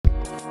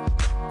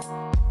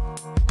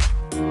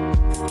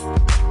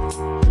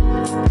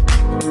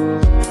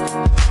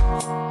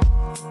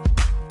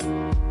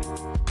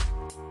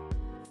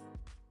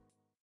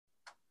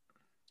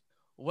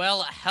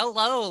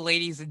Hello,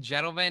 ladies and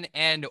gentlemen,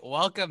 and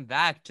welcome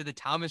back to the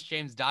Thomas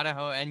James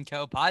Donohoe &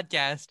 Co.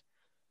 podcast.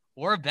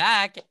 We're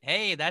back.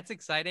 Hey, that's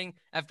exciting.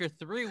 After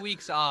 3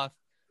 weeks off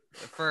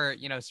for,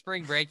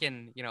 spring break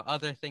and,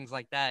 other things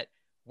like that,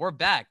 we're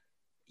back.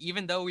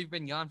 Even though we've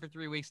been gone for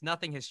 3 weeks,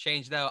 nothing has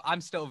changed, though.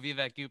 I'm still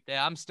Vivek Gupta.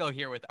 I'm still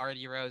here with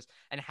Artie Rose.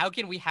 And how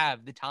can we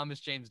have the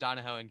Thomas James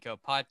Donohoe & Co.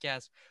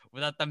 podcast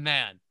without the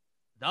man,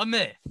 the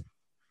myth,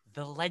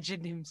 the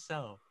legend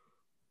himself,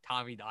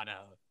 Tommy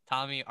Donohoe?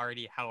 Tommy,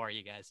 Artie, how are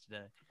you guys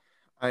today?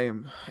 I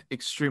am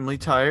extremely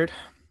tired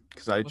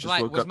because I just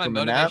woke up from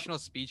a nap. Was my motivational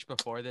speech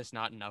before this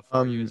not enough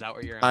for you? Is that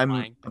what you're I'm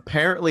implying?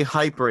 apparently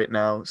hype right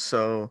now,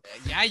 so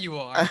Yeah, you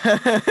are.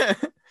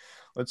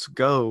 let's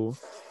go.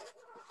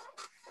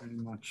 Very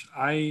much.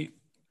 I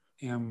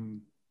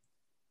am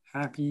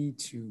happy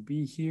to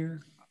be here.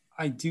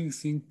 I do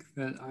think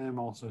that I am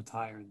also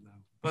tired,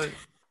 though. But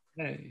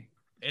hey,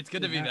 it's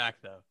good to be back,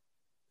 though.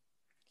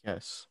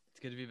 Yes, it's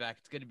good to be back.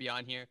 It's good to be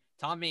on here.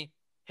 Tommy,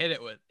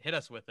 hit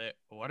us with it.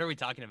 What are we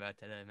talking about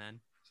today,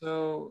 man?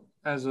 So,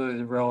 as a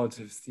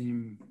relative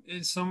theme,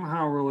 it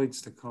somehow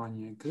relates to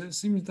Kanye because it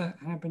seems to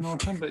happen all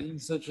the time. But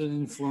he's such an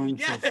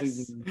influential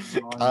figure.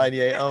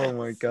 Kanye. Oh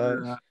my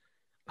gosh.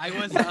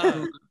 I'm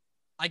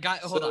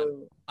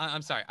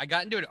sorry. I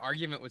got into an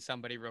argument with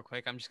somebody real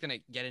quick. I'm just gonna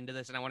get into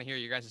this, and I want to hear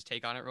your guys'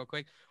 take on it real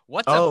quick.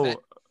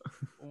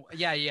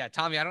 Yeah,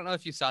 Tommy. I don't know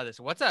if you saw this.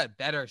 What's a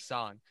better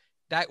song?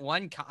 That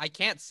one. I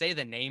can't say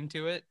the name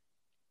to it.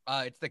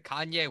 It's the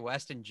Kanye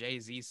West and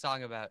Jay-Z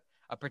song about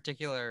a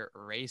particular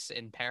race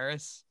in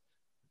Paris.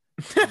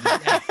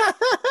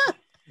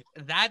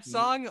 That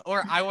song,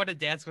 or I Want to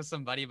Dance with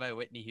Somebody by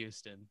Whitney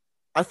Houston.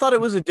 I thought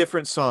it was a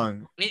different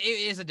song. It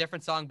is a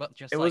different song, but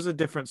just was a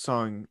different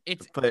song.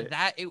 It's but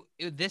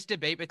this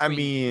debate between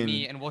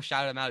me and we'll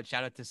shout him out.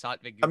 Shout out to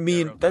Satvik.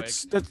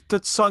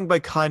 That song by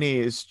Kanye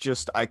is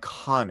just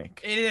iconic.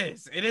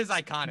 It is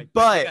iconic.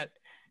 But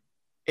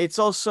it's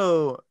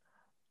also,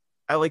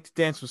 I like to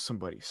dance with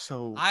somebody.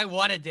 So I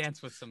want to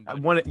dance with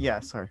somebody.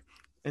 Sorry.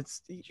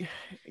 It's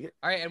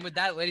all right, and with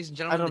that, ladies and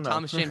gentlemen, the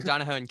Thomas James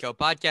Donohoe & Co.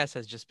 podcast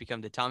has just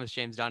become the Thomas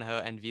James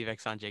Donohoe and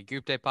Vivek Sanjay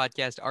Gupta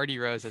podcast. Artie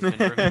Rose has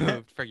been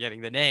removed for getting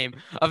the name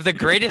of the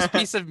greatest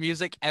piece of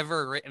music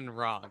ever written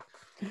wrong.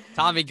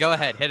 Tommy, go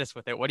ahead, hit us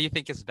with it. What do you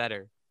think is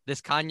better,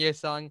 this Kanye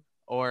song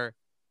or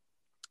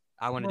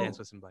I Want to Dance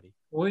with Somebody?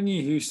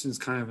 Whitney Houston's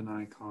kind of an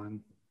icon,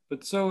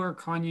 but so are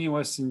Kanye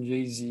West and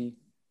Jay-Z.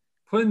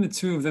 Putting the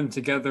two of them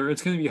together,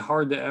 it's going to be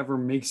hard to ever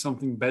make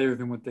something better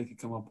than what they could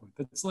come up with.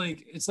 It's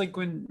like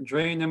when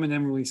Dre and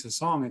Eminem release a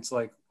song. It's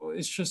like, well,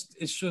 it's just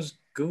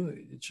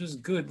good. It's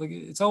just good. Like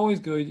it's always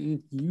good and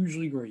it's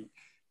usually great.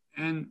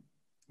 And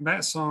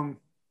that song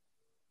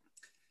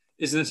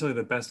isn't necessarily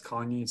the best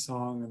Kanye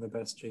song or the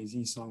best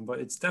Jay-Z song, but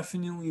it's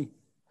definitely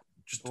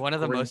just one of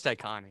the most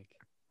iconic.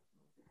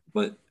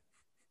 But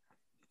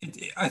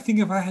I think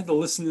if I had to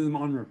listen to them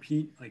on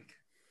repeat, like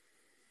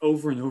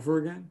over and over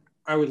again,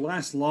 I would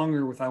last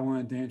longer with I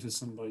Want to Dance with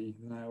Somebody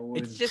than I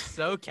would. It's just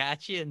so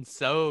catchy and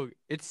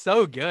it's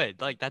so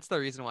good. Like that's the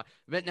reason why.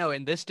 But no,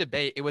 in this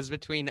debate, it was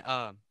between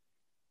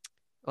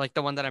like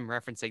the one that I'm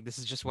referencing. This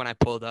is just when I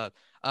pulled up.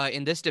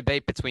 In this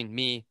debate between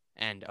me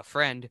and a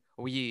friend,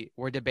 we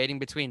were debating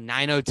between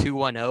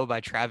 90210 by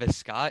Travis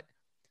Scott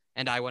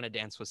and I Want to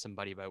Dance with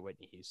Somebody by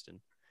Whitney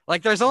Houston.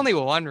 Like there's only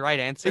one right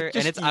answer,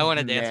 and it's I Want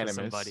to Dance with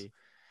Somebody.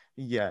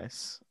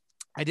 Yes.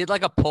 I did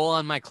like a poll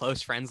on my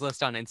close friends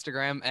list on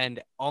Instagram,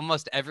 and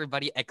almost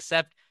everybody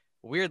except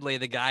weirdly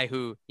the guy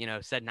who,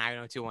 said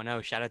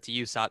 90210, shout out to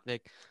you, Satvik,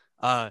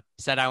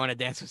 said I Want to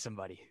Dance with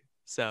Somebody.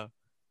 So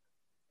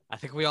I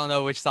think we all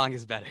know which song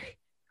is better.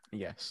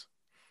 Yes.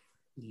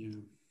 Yeah.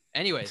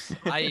 Anyways,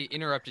 I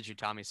interrupted you,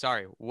 Tommy.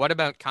 Sorry. What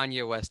about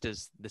Kanye West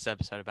is this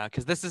episode about?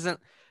 Because this isn't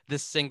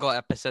this single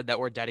episode that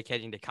we're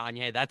dedicating to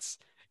Kanye. That's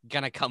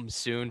going to come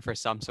soon for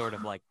some sort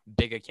of like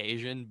big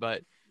occasion,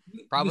 but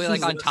probably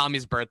like on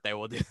Tommy's birthday,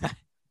 we'll do that.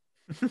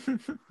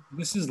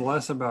 This is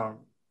less about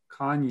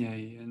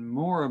Kanye and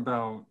more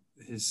about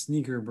his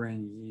sneaker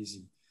brand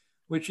Yeezy,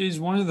 which is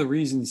one of the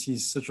reasons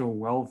he's such a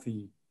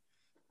wealthy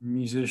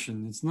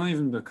musician. It's not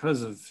even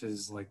because of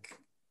his like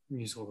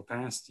musical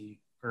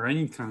capacity or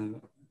any kind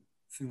of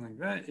thing like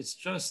that. It's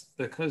just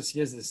because he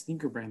has this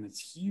sneaker brand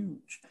that's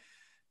huge.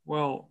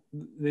 Well,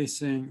 they're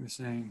saying this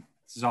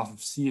is off of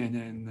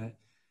CNN that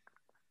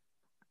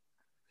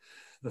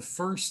the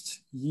first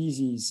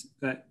Yeezys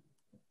that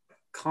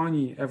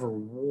Kanye ever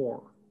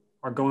wore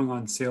are going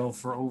on sale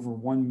for over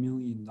 $1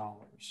 million.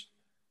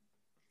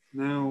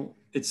 Now,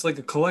 it's like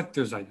a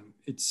collector's item.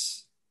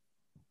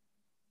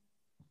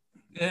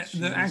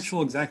 The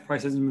actual exact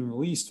price hasn't been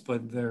released,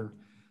 but they're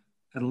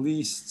at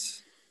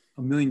least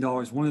 $1 million.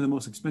 One of the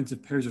most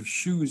expensive pairs of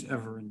shoes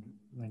ever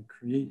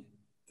created.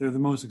 They're the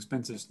most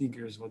expensive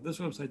sneakers, what this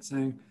website's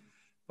saying.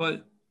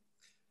 But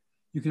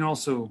you can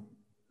also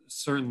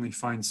certainly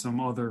find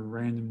some other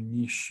random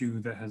niche shoe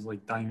that has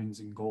like diamonds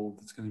and gold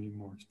that's going to be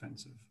more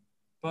expensive.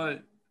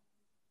 But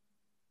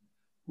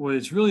what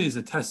it really is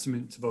a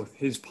testament to both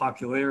his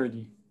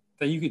popularity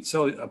that you could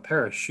sell a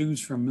pair of shoes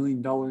for $1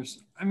 million.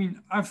 I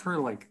mean, I've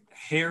heard like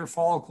hair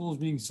follicles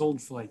being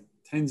sold for like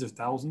tens of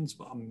thousands,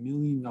 but $1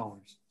 million.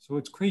 So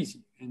it's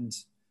crazy. And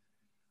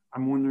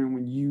I'm wondering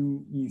when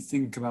you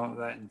think about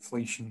that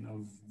inflation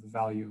of the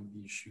value of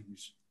these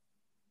shoes.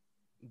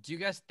 Do you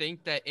guys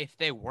think that if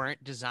they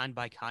weren't designed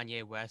by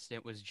Kanye West,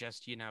 it was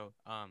just,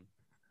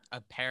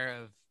 a pair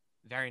of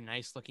very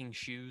nice looking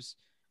shoes,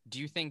 do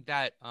you think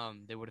that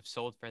they would have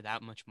sold for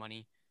that much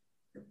money?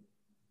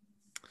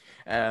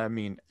 I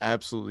mean,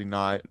 absolutely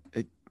not.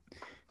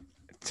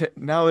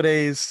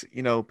 Nowadays,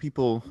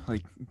 people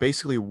like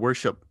basically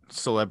worship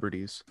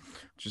celebrities,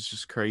 which is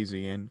just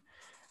crazy. And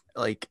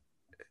like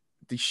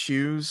the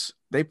shoes,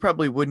 they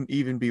probably wouldn't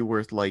even be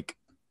worth like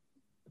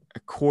a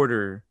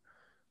quarter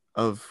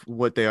of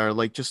what they are.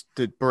 Like just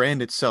the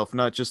brand itself,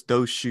 not just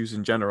those shoes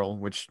in general,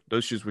 which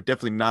those shoes would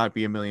definitely not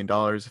be $1 million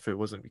if it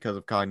wasn't because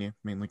of Kanye,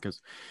 mainly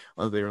because,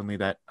 well, they're only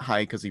that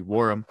high because he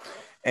wore them.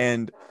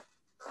 And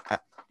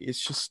it's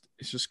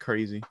just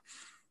crazy.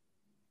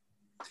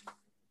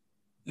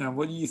 Yeah,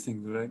 what do you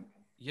think, Vivek?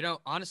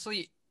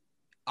 Honestly,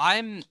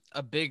 I'm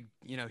a big,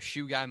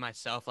 shoe guy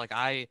myself. Like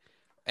I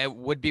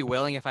would be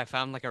willing if I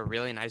found like a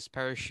really nice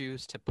pair of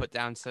shoes to put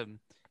down some,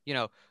 you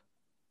know,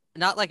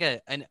 not like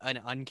an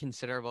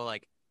unconsiderable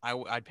like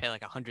I'd pay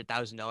like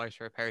 $100,000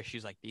 for a pair of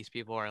shoes like these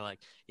people, or like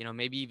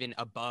maybe even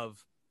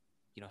above,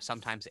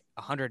 sometimes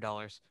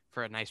 $100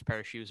 for a nice pair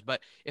of shoes.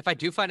 But if I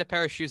do find a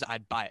pair of shoes,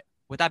 I'd buy it.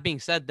 With that being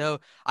said, though,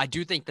 I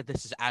do think that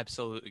this is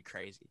absolutely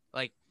crazy.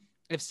 Like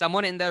if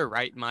someone in their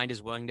right mind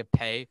is willing to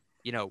pay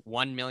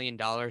 $1 million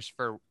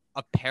for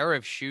a pair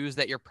of shoes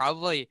that you're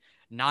probably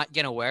not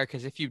gonna wear,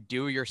 because if you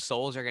do, your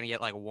soles are gonna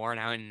get like worn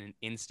out in an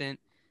instant,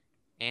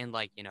 and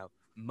like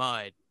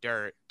mud,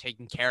 dirt,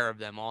 taking care of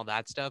them, all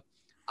that stuff.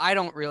 I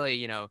don't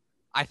really,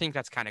 I think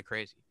that's kind of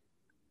crazy.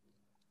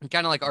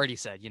 Kind of like Artie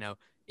said,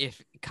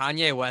 if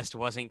Kanye West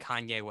wasn't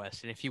Kanye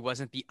West, and if he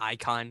wasn't the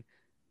icon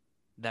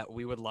that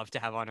we would love to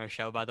have on our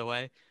show, by the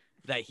way,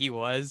 that he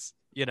was,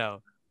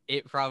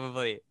 they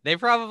probably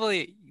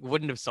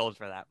wouldn't have sold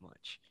for that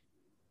much.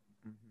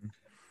 Mhm.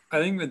 I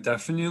think that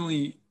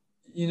definitely,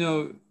 I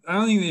don't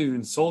think they've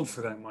even sold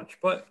for that much,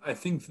 but I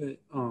think that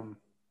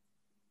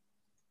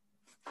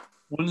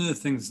one of the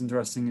things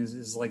interesting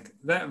is like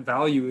that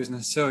value is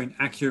necessarily an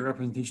accurate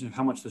representation of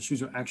how much the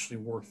shoes are actually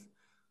worth.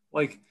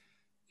 Like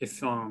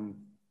if you're on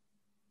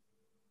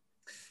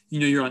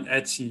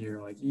Etsy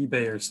or like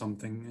eBay or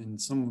something,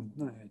 and someone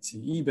not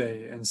Etsy,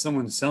 eBay, and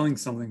someone's selling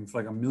something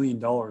for like $1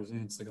 million,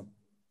 and it's like a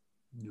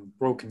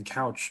broken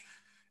couch.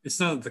 It's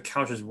not that the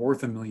couch is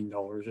worth $1 million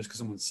just because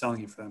someone's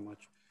selling it for that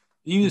much.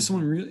 Even if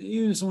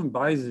someone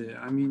buys it,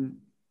 I mean,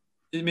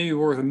 it may be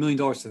worth $1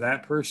 million to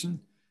that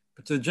person,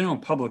 but to the general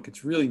public,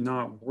 it's really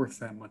not worth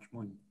that much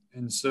money.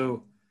 And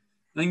so,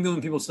 I think that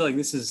when people say like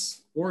this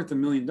is worth $1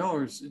 million,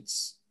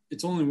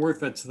 it's only worth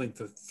that to like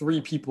the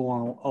three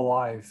people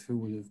alive who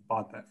would have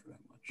bought that for that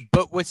much.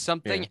 But with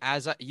something, Yeah.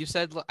 as you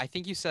said, I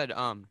think you said,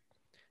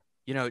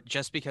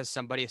 just because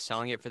somebody is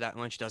selling it for that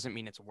much doesn't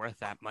mean it's worth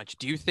that much.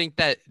 Do you think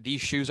that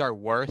these shoes are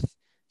worth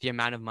the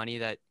amount of money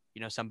that,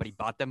 somebody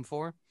bought them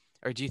for?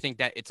 Or do you think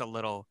that it's a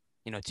little,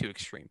 too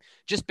extreme?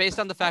 Just based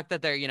on the fact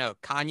that they're,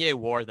 Kanye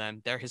wore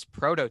them, they're his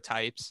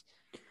prototypes,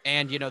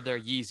 and, they're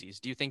Yeezys.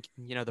 Do you think,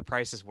 the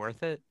price is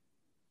worth it?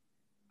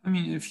 I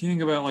mean, if you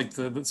think about like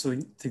so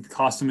the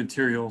cost of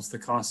materials, the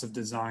cost of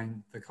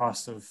design, the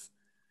cost of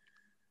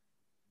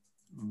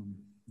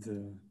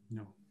the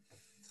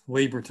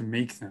labor to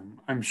make them,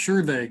 I'm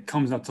sure that it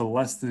comes out to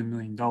less than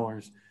 $1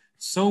 million.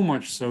 So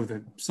much so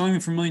that selling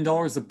them for $1 million,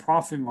 the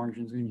profit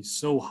margin is going to be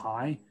so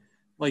high,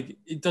 like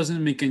it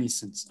doesn't make any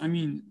sense. I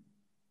mean,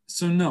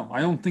 so no,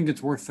 I don't think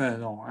it's worth that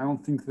at all. I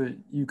don't think that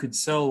you could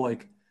sell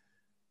like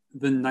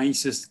the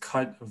nicest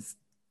cut of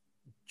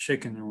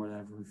chicken or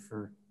whatever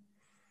for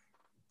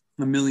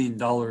 $1 million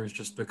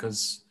just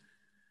because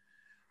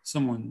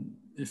someone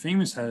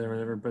famous had it or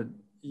whatever, but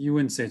you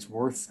wouldn't say it's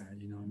worth that. I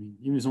mean,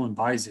 even if someone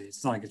buys it,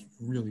 it's not like it's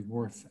really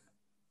worth that.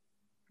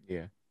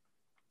 Yeah.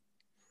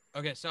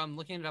 Okay, so I'm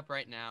looking it up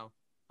right now,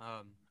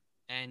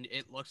 and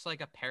it looks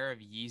like a pair of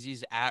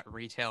Yeezys at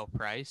retail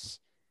price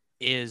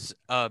is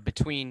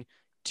between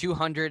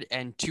 $200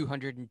 and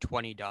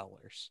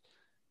 $220.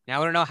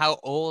 Now I don't know how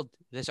old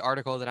this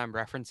article that I'm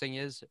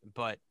referencing is,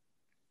 but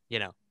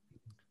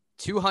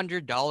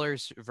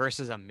 $200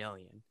 versus $1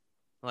 million.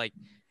 Like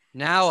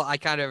now I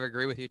kind of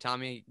agree with you,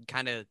 Tommy,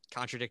 kind of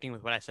contradicting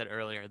with what I said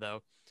earlier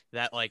though,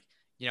 that like,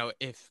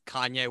 if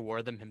Kanye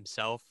wore them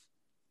himself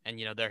and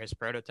they're his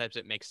prototypes,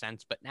 it makes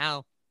sense, but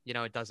now,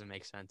 it doesn't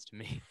make sense to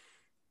me.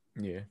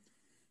 Yeah.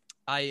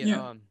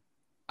 I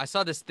I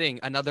saw this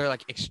thing, another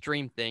like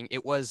extreme thing.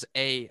 It was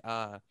a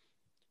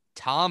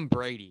Tom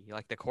Brady,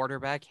 like the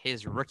quarterback,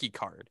 his rookie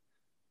card.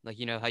 Like,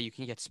 how you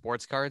can get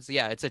sports cards?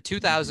 Yeah, it's a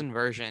 2000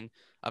 version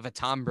of a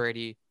Tom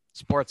Brady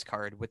sports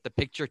card with the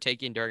picture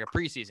taken during a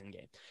preseason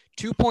game.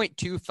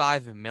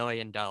 $2.25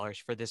 million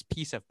for this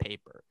piece of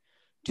paper.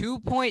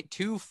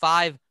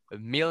 $2.25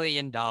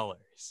 million.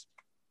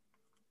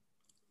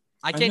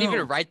 I can't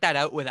even write that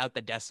out without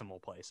the decimal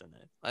place in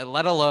it,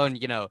 let alone,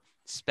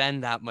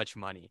 spend that much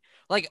money.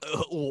 Like,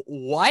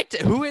 what?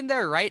 Who in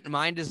their right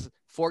mind is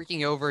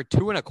forking over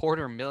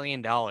 $2.25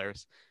 million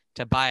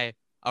to buy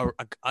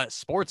a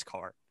sports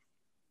car?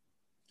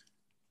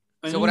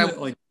 I So know that,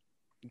 like,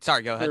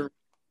 sorry, go ahead.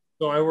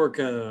 So I work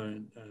at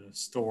a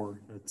store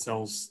that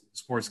sells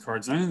sports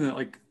cards. I know that,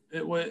 like,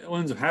 what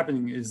ends up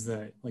happening is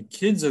that, like,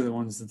 kids are the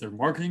ones that they're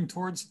marketing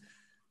towards.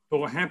 But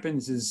what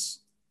happens is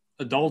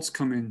adults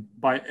come in,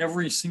 buy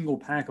every single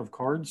pack of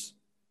cards,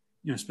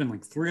 spend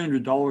like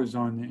 $300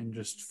 on it and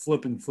just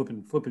flip and flip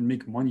and flip and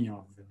make money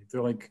off of it.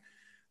 They're like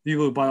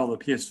people who buy all the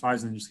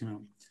PS5s and just come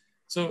out.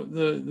 So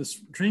this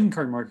trading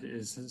card market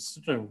is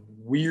such a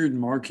weird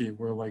market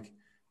where, like,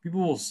 people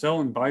will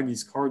sell and buy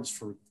these cards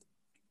for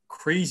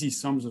crazy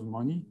sums of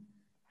money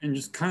and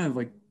just kind of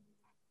like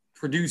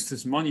produce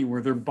this money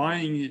where they're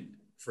buying it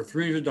for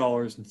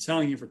 $300 and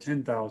selling it for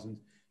 10,000.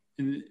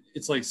 And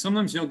it's like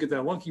sometimes you don't get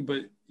that lucky,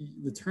 but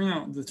the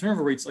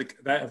turnover rate's like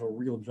that of a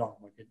real job.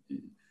 Like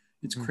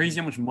it's crazy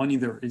how much money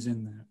there is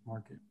in that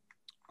market.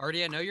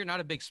 Artie, I know you're not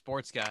a big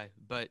sports guy,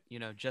 but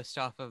just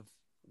off of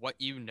what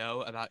you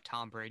know about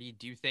Tom Brady,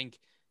 do you think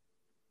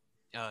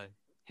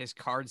his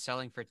card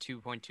selling for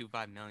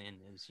 $2.25 million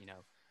is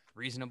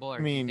reasonable, or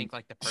do you think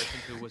like the person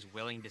who was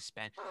willing to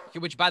spend,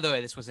 which by the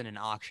way, this wasn't an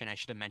auction, I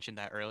should have mentioned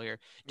that earlier,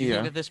 do you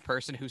think that this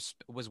person who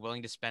was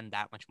willing to spend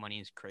that much money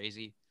is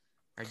crazy,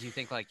 or do you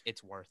think like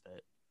it's worth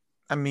it?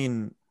 I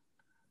mean,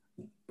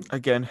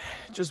 again,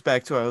 just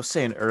back to what I was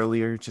saying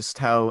earlier, just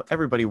how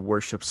everybody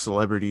worships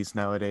celebrities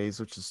nowadays,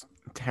 which is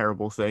a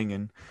terrible thing.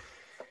 And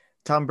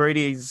Tom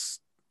Brady,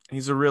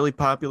 he's a really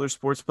popular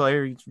sports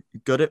player. He's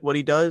good at what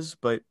he does,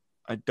 but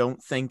I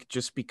don't think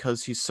just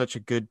because he's such a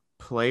good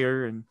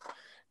player and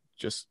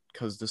just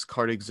because this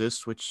card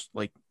exists, which,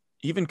 like,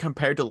 even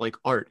compared to like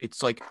art,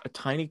 it's like a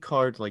tiny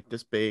card like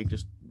this big,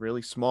 just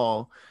really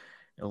small.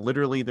 And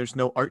literally, there's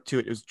no art to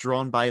it. It was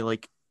drawn by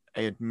like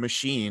a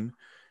machine.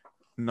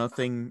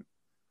 Nothing,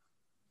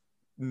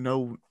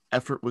 no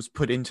effort was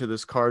put into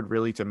this card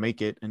really to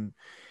make it, and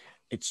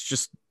it's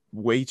just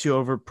way too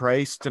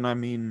overpriced. And I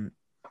mean,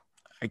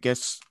 I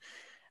guess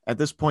at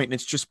this point,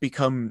 it's just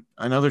become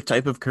another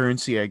type of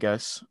currency, I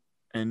guess,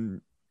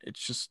 and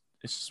it's just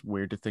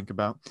weird to think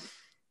about.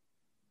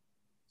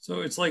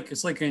 So it's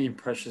like any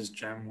precious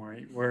gem,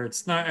 right? Where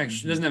it's not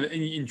actually doesn't have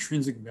any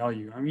intrinsic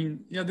value. I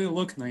mean, yeah, they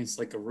look nice,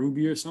 like a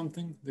ruby or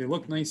something. They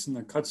look nice, and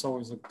the cuts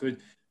always look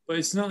good. But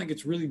it's not like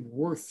it's really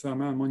worth the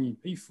amount of money you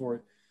pay for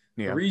it.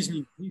 Yeah. The reason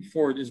you pay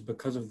for it is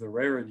because of the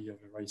rarity of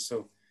it, right?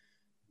 So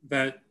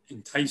that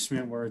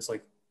enticement where it's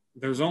like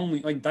there's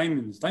only like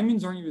diamonds.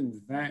 Diamonds aren't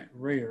even that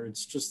rare.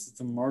 It's just that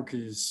the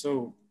market is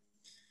so.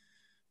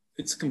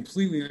 It's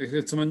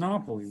a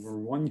monopoly where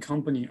one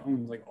company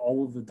owns like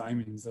all of the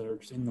diamonds that are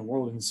in the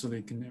world, and so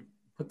they can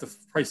put the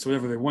price to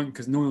whatever they want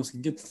because no one else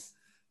can get them.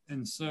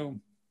 And so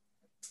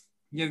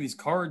you have these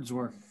cards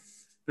where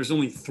there's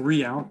only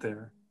 3 out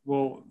there.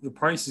 Well, the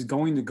price is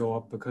going to go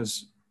up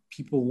because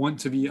people want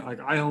to be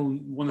like, I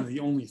own one of the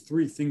only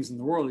 3 things in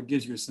the world. It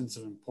gives you a sense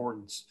of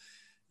importance.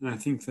 And I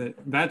think that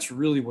that's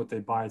really what they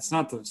buy. It's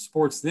not the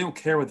sports. They don't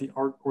care about the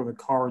art or the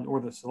card or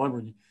the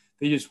celebrity.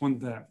 They just want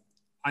that.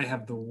 I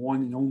have the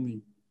one and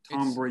only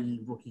Tom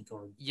Brady rookie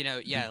card.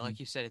 Like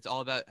you said, it's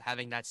all about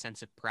having that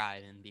sense of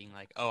pride and being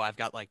like, oh, I've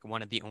got like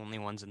one of the only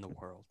ones in the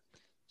world.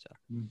 So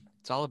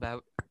it's all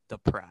about the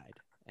pride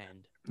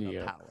and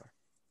the power.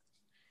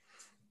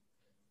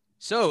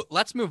 So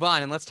let's move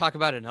on and let's talk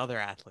about another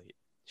athlete,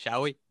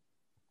 shall we?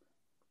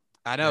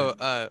 I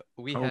know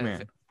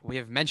we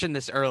have mentioned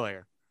this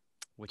earlier,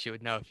 which you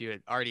would know if you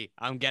had already.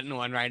 I'm getting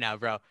one right now,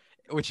 bro.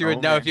 Which you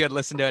would know if you had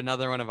listened to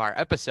another one of our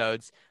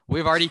episodes.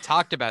 We've already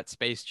talked about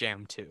Space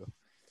Jam 2.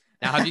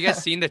 Now, have you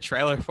guys seen the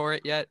trailer for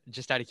it yet?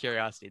 Just out of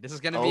curiosity. This is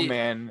gonna be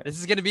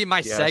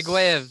my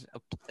segue of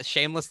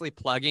shamelessly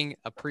plugging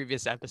a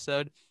previous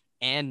episode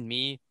and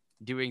me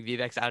doing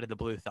Vivek's Out of the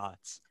Blue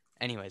thoughts.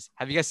 Anyways,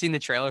 have you guys seen the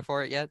trailer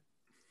for it yet?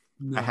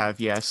 No. I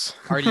have, yes.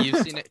 Artie,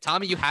 you've seen it.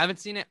 Tommy, you haven't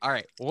seen it? All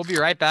right. We'll be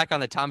right back on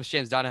the Thomas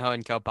James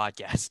Donohoe & Co.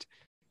 podcast.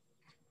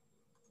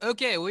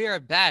 Okay, we are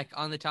back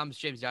on the Thomas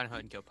James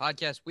Donohoe & Co.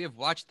 podcast. We have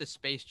watched the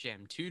Space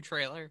Jam 2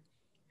 trailer.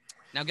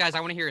 Now, guys,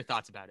 I want to hear your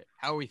thoughts about it.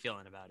 How are we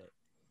feeling about it?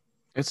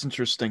 It's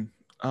interesting.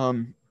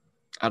 I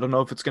don't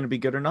know if it's going to be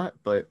good or not,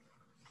 but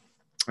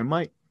I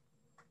might.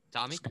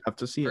 Tommy? Just have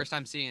to see First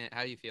time seeing it.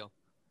 How do you feel?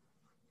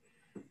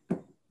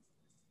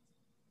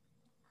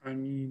 I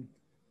mean,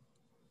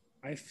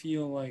 I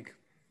feel like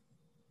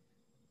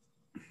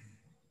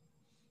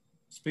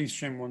Space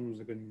Jam 1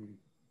 was a good movie.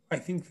 I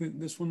think that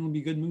this one will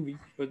be a good movie,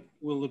 but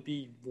will it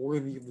be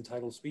worthy of the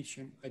title Space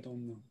Jam? I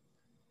don't know.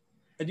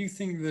 I do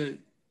think that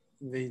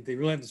they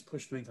really have this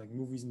push to make like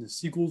movies into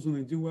sequels when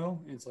they do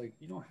well. And it's like,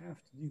 you don't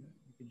have to do that.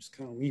 You can just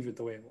kind of leave it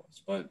the way it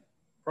was. But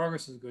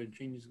progress is good.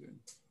 Change is good.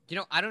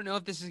 I don't know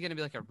if this is going to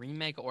be like a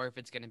remake or if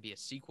it's going to be a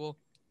sequel.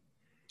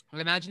 I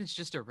imagine it's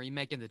just a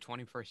remake in the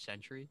 21st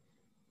century.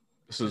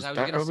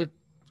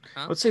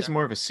 Let's say it's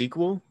more of a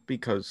sequel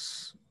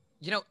because...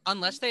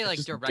 unless they like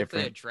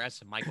directly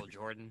address Michael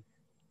Jordan.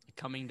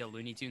 coming to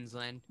Looney Tunes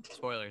Land.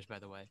 Spoilers, by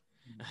the way.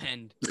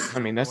 And I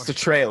mean, that's the or-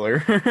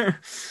 trailer.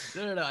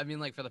 No. I mean,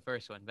 like for the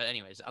first one. But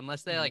anyways,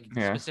 unless they like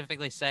Yeah.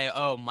 specifically say,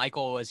 "Oh,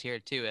 Michael was here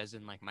too," as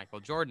in like Michael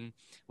Jordan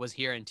was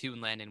here in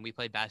Toonland, and we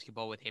played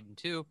basketball with him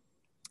too,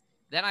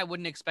 then I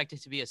wouldn't expect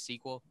it to be a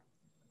sequel.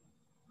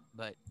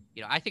 But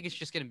I think it's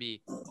just gonna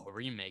be a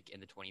remake in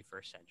the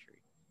 21st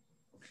century.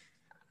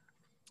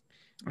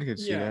 I could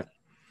see that.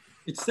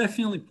 It's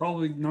definitely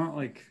probably not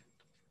like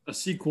a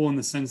sequel in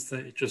the sense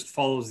that it just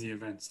follows the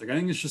events. Like I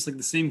think it's just like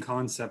the same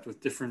concept with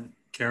different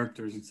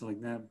characters and stuff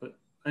like that. But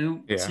I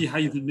don't see how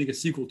you could make a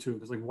sequel to it.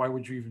 Because like, why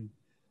would you even?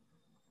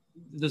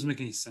 It doesn't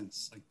make any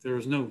sense. Like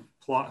there's no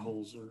plot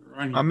holes or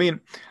I mean,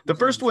 the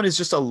first one is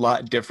just a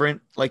lot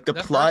different. Like the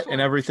plot and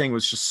everything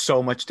was just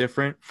so much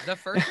different. The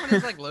first one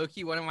is like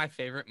low-key one of my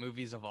favorite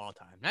movies of all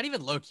time. Not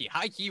even low-key,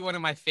 high-key one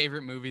of my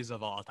favorite movies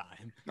of all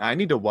time. I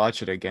need to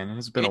watch it again.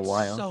 It's been a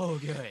while. So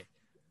good.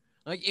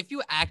 Like if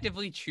you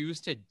actively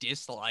choose to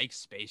dislike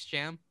Space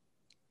Jam,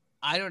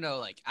 I don't know.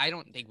 Like I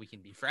don't think we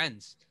can be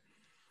friends.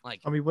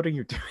 Like I mean, what are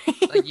you doing?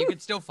 Like you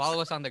could still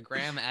follow us on the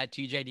gram at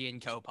TJD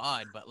and Co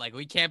Pod, but like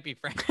we can't be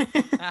friends.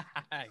 Got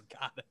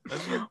it.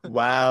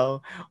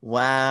 Wow.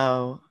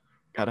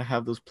 Gotta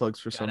have those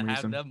plugs for some reason.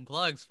 Gotta have them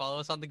plugs. Follow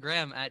us on the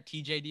gram at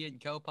TJD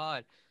and Co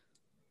Pod.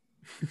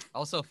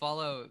 Also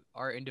follow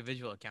our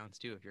individual accounts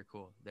too if you're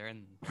cool. They're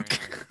in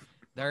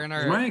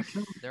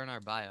our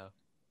bio.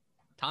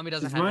 Tommy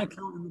doesn't have my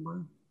account in the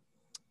bio.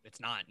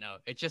 It's not. No,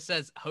 it just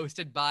says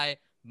hosted by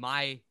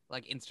my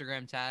like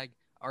Instagram tag,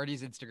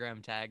 Artie's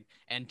Instagram tag,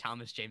 and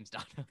Thomas James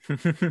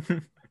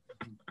Donohoe.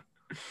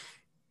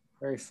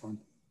 Very fun.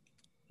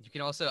 You can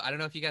also, I don't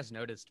know if you guys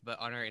noticed, but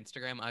on our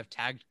Instagram, I've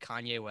tagged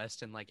Kanye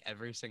West in like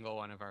every single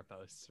one of our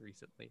posts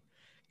recently,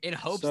 in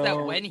hopes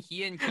that when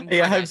he and Kim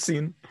Kardashian, I've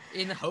seen.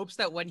 In hopes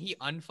that when he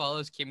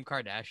unfollows Kim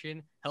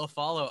Kardashian, he'll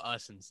follow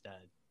us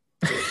instead.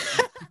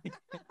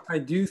 I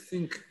do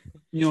think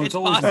it's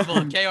always possible.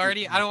 Fun. Okay,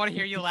 Artie, I don't want to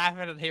hear you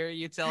laughing and hear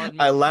you telling me.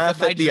 I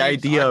laugh at the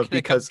idea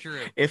because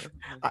if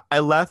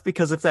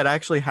that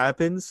actually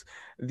happens,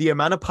 the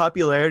amount of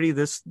popularity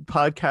this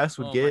podcast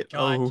would get.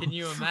 My God. Can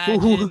you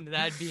imagine?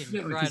 That'd be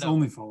incredible. Like his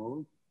only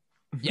follower.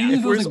 Yeah,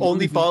 if we're his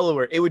only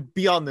follower, it would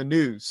be on the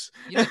news.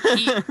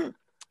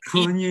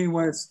 Kanye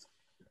West.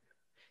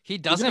 He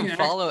doesn't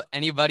follow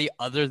anybody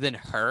other than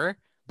her,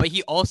 but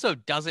he also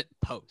doesn't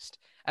post.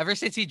 Ever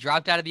since he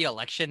dropped out of the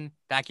election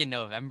back in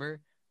November,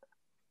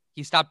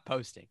 he stopped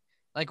posting.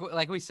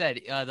 Like we said,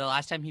 the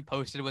last time he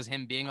posted was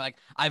him being like,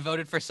 I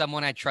voted for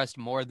someone I trust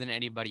more than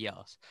anybody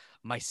else.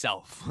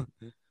 Myself.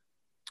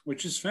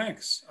 Which is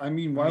facts. I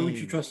mean, why would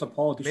you trust a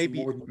politician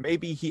more than...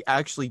 Maybe he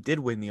actually did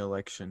win the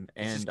election.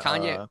 And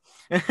Kanye.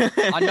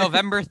 On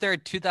November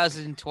 3rd,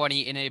 2020,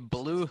 in a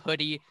blue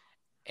hoodie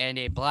and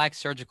a black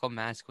surgical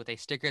mask with a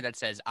sticker that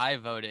says, I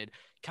voted,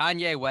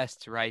 Kanye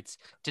West writes,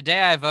 today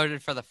I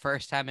voted for the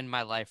first time in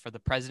my life for the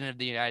president of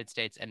the United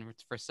States and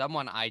for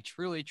someone I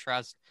truly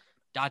trust, ...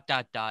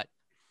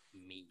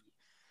 me.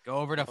 Go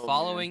over to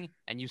following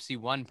and you see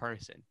one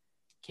person,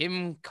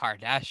 Kim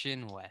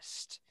Kardashian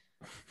West.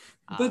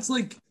 That's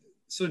like,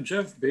 so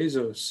Jeff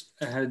Bezos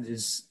had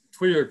his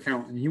Twitter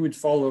account and he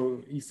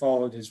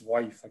followed his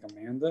wife, like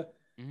Amanda,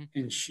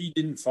 and she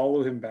didn't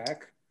follow him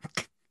back.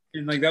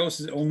 And like, that was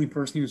his only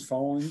person he was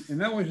following. And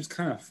that was just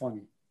kind of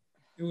funny.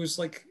 It was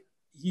like,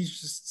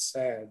 he's just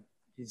sad.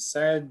 He's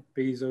sad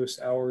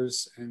Bezos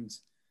hours, and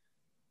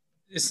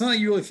it's not like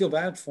you really feel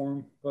bad for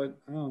him, but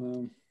I don't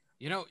know.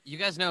 You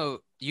guys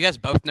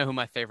both know who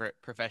my favorite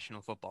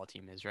professional football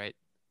team is, right?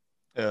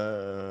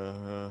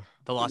 The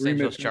Los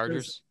Angeles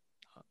Chargers.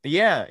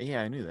 Yeah,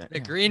 I knew that. The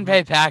Green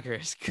Bay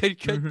Packers.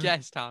 Good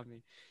guess,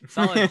 Tommy.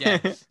 Solid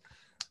guess.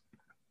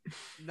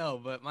 No,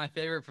 but my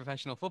favorite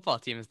professional football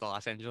team is the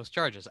Los Angeles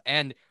Chargers.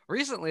 And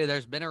recently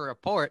there's been a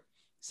report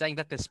saying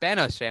that the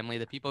Spanos family,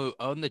 the people who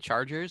own the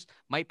Chargers,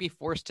 might be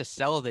forced to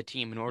sell the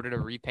team in order to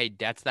repay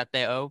debts that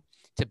they owe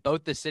to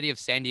both the city of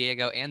San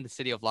Diego and the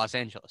city of Los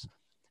Angeles.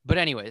 But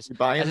anyways. We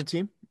buy in the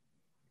team?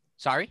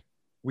 Sorry?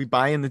 We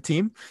buy in the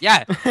team?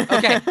 Yeah.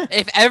 Okay.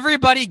 If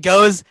everybody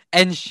goes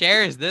and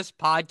shares this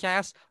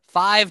podcast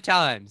 5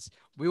 times,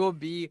 we will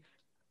be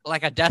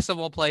like a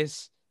decimal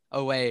place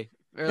away.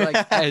 Or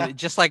like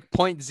just like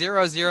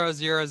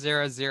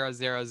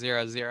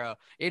 0.0000000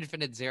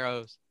 infinite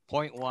zeros.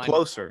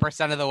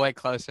 0.1% of the way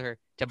closer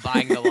to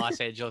buying the Los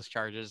Angeles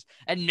Chargers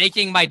and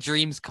making my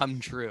dreams come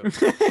true.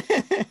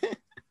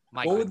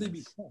 What would they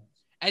be called?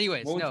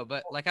 Anyways,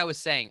 but like I was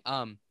saying,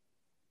 what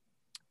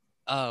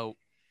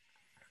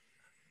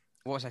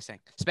was I saying?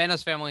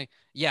 Spanos family.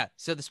 Yeah.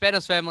 So the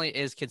Spanos family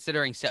is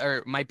considering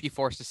or might be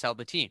forced to sell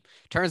the team.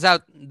 Turns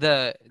out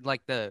the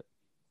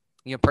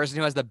person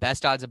who has the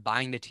best odds of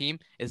buying the team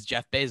is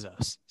Jeff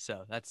Bezos.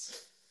 So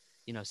that's,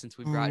 since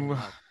we brought him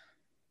up.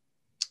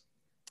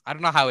 I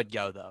don't know how it'd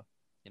go though,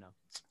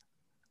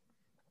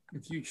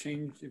 would you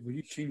change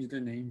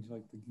their name to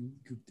like the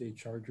Goop Day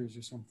Chargers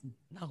or something?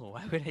 No,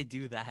 why would I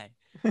do that?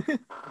 The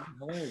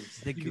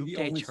You Goop could be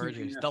Day only Chargers,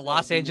 thinking the that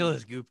Los way.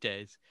 Angeles Goop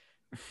Days,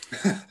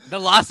 the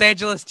Los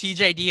Angeles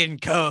TJD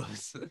and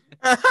Co's.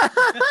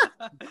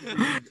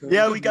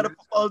 Yeah, we got a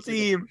football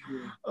team.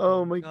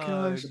 Oh my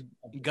gosh.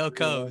 Go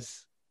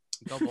Coves.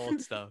 Go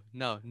Bolts, though.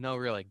 No,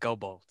 really. Go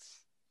Bolts.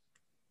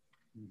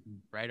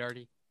 Right,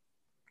 Artie?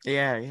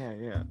 Yeah.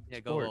 Yeah,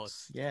 go Sports.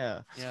 Bolts.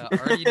 Yeah. Yeah,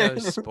 Artie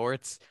knows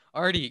sports.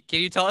 Artie,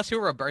 can you tell us who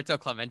Roberto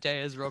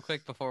Clemente is real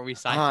quick before we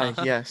sign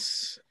off?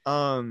 Yes.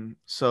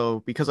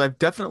 So because I've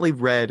definitely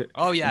read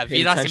Oh, yeah. and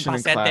paid Vidas attention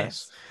in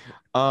class.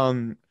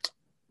 Impacentes.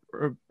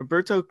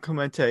 Roberto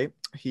Clemente,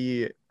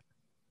 he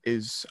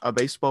is a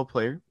baseball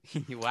player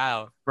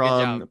Wow. Good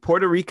from job.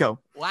 Puerto Rico.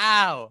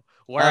 Wow.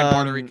 Where in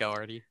Puerto Rico,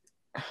 Artie?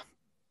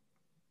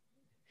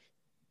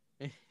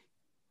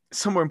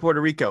 Somewhere in Puerto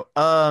Rico.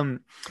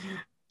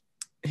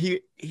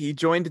 He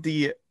joined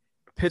the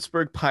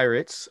Pittsburgh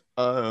Pirates.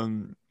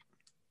 That's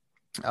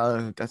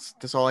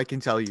all I can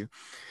tell you.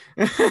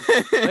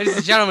 Ladies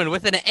and gentlemen,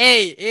 with an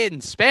A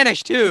in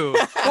Spanish too.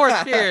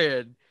 Fourth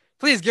period.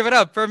 Please give it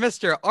up for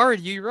Mr.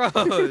 Artie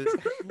Rose.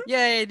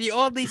 Yay, the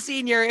only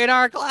senior in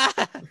our class.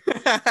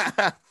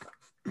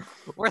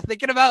 We're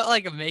thinking about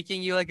like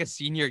making you like a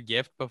senior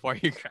gift before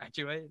you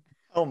graduate.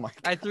 Oh my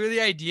God. I threw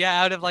the idea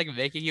out of like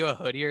making you a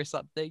hoodie or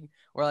something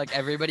where like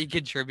everybody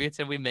contributes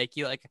and we make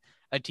you like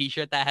a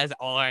t-shirt that has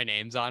all our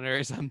names on it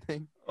or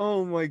something.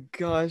 Oh my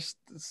gosh.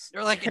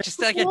 Or like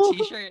just like a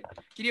t-shirt.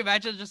 Can you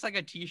imagine just like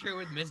a t-shirt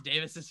with Miss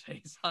Davis's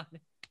face on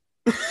it?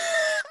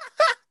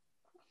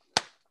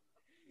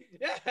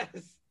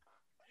 Yes.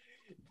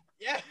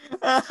 Yes.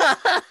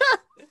 I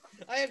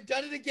have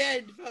done it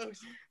again,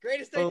 folks.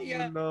 Greatest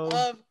idea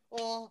of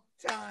all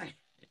time.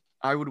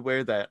 I would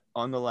wear that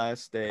on the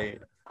last day.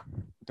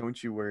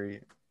 Don't you worry.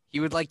 He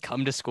would like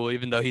come to school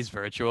even though he's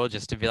virtual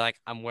just to be like,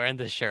 I'm wearing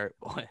this shirt,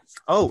 boys.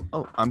 Oh,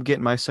 I'm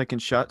getting my second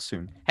shot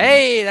soon.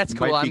 Hey, that's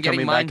cool. Might be I'm getting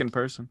coming mine back in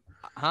person.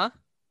 Huh?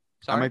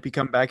 Sorry? I might be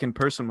coming back in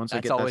person once I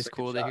get That's that always second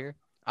cool shot. to hear.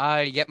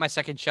 I get my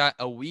second shot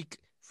a week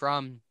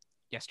from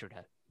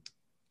yesterday.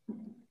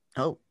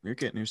 Oh, you're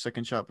getting your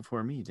second shot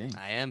before me. Dang.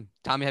 I am.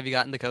 Tommy, have you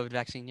gotten the COVID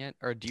vaccine yet?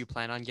 Or do you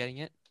plan on getting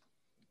it?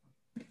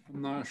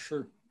 I'm not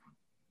sure.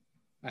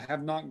 I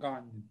have not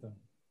gotten it though.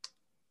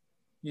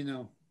 You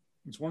know,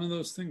 it's one of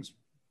those things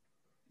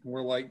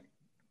where like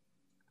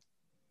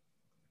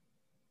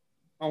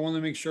I want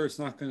to make sure it's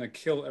not going to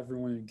kill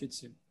everyone who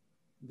gets it.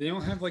 They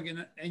don't have like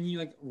any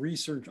like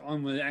research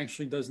on what it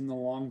actually does in the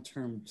long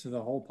term to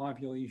the whole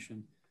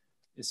population.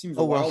 It seems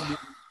wildly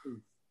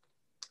untrue.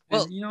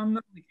 Well, and, you know, I'm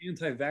not like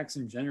anti-vax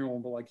in general,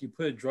 but like you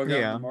put a drug out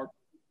in the market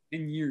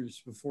 10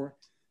 years before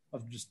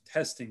of just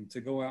testing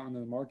to go out into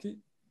the market.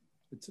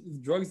 The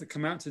drugs that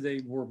come out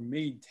today were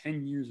made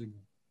 10 years ago.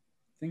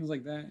 Things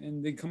like that.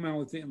 And they come out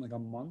with it in like a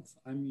month.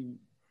 I mean,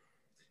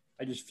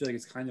 I just feel like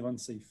it's kind of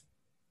unsafe.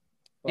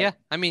 But, yeah,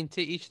 I mean,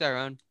 to each their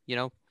own, you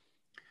know.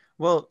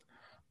 Well,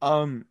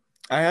 I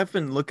have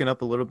been looking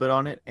up a little bit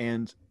on it,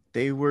 and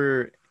they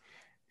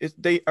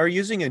are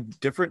using a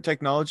different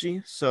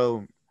technology.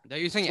 So they're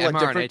using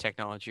mRNA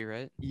technology,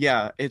 right?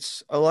 Yeah,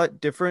 it's a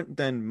lot different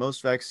than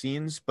most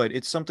vaccines, but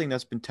it's something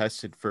that's been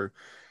tested for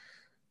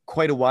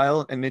quite a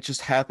while, and it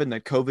just happened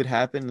that COVID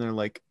happened, and they're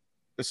like,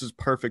 this is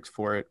perfect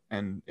for it,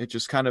 and it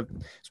just kind of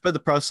sped the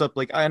process up.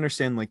 Like, I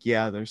understand, like,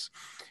 yeah, there's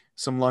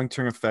some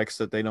long-term effects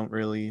that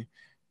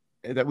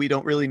we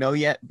don't really know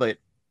yet, but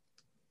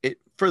it,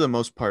 for the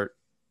most part,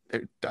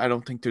 I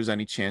don't think there's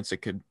any chance it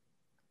could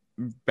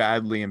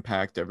badly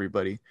impact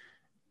everybody.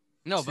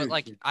 No, but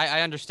like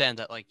I understand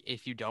that like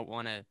if you don't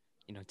want to,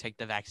 you know, take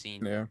the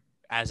vaccine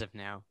as of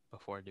now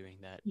before doing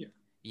that,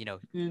 you know,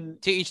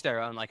 to each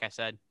their own, like I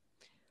said.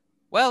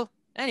 Well,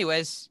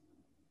 anyways,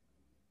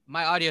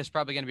 my audio is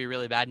probably going to be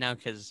really bad now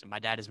because my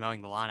dad is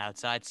mowing the lawn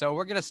outside. So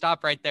we're going to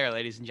stop right there,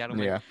 ladies and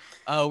gentlemen.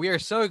 Yeah. We are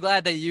so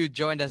glad that you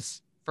joined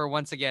us for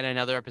once again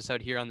another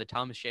episode here on the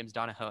Thomas James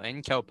Donohoe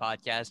 & Co.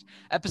 podcast.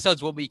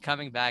 Episodes will be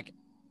coming back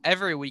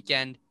every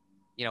weekend.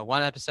 You know,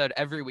 one episode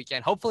every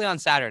weekend, hopefully on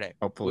Saturday.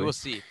 Hopefully. We will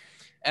see.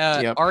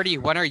 Artie,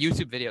 when are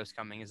YouTube videos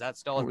coming? Is that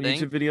still a thing?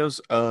 YouTube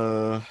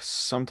videos,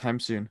 sometime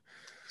soon.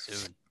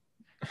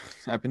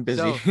 I've been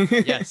busy.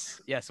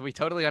 So, yes, we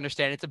totally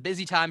understand. It's a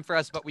busy time for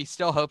us, but we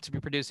still hope to be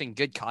producing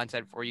good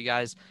content for you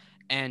guys.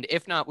 And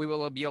if not, we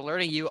will be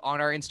alerting you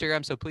on our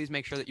Instagram. So please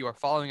make sure that you are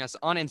following us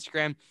on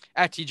Instagram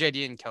at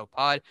TJD&Co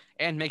Pod,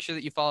 and make sure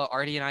that you follow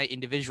Artie and I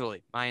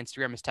individually. My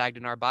Instagram is tagged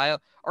in our bio.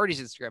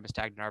 Artie's Instagram is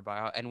tagged in our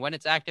bio. And when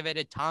it's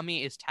activated,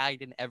 Tommy is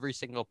tagged in every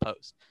single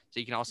post. So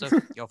you can also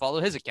go follow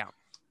his account.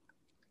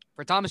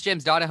 For Thomas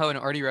James Donohoe and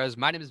Artie Rose,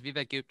 my name is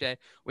Vivek Gupta.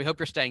 We hope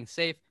you're staying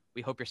safe.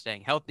 We hope you're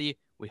staying healthy.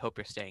 We hope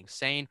you're staying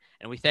sane.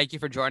 And we thank you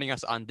for joining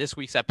us on this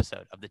week's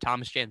episode of the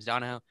Thomas James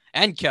Donohoe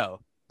 &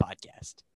 Co. podcast.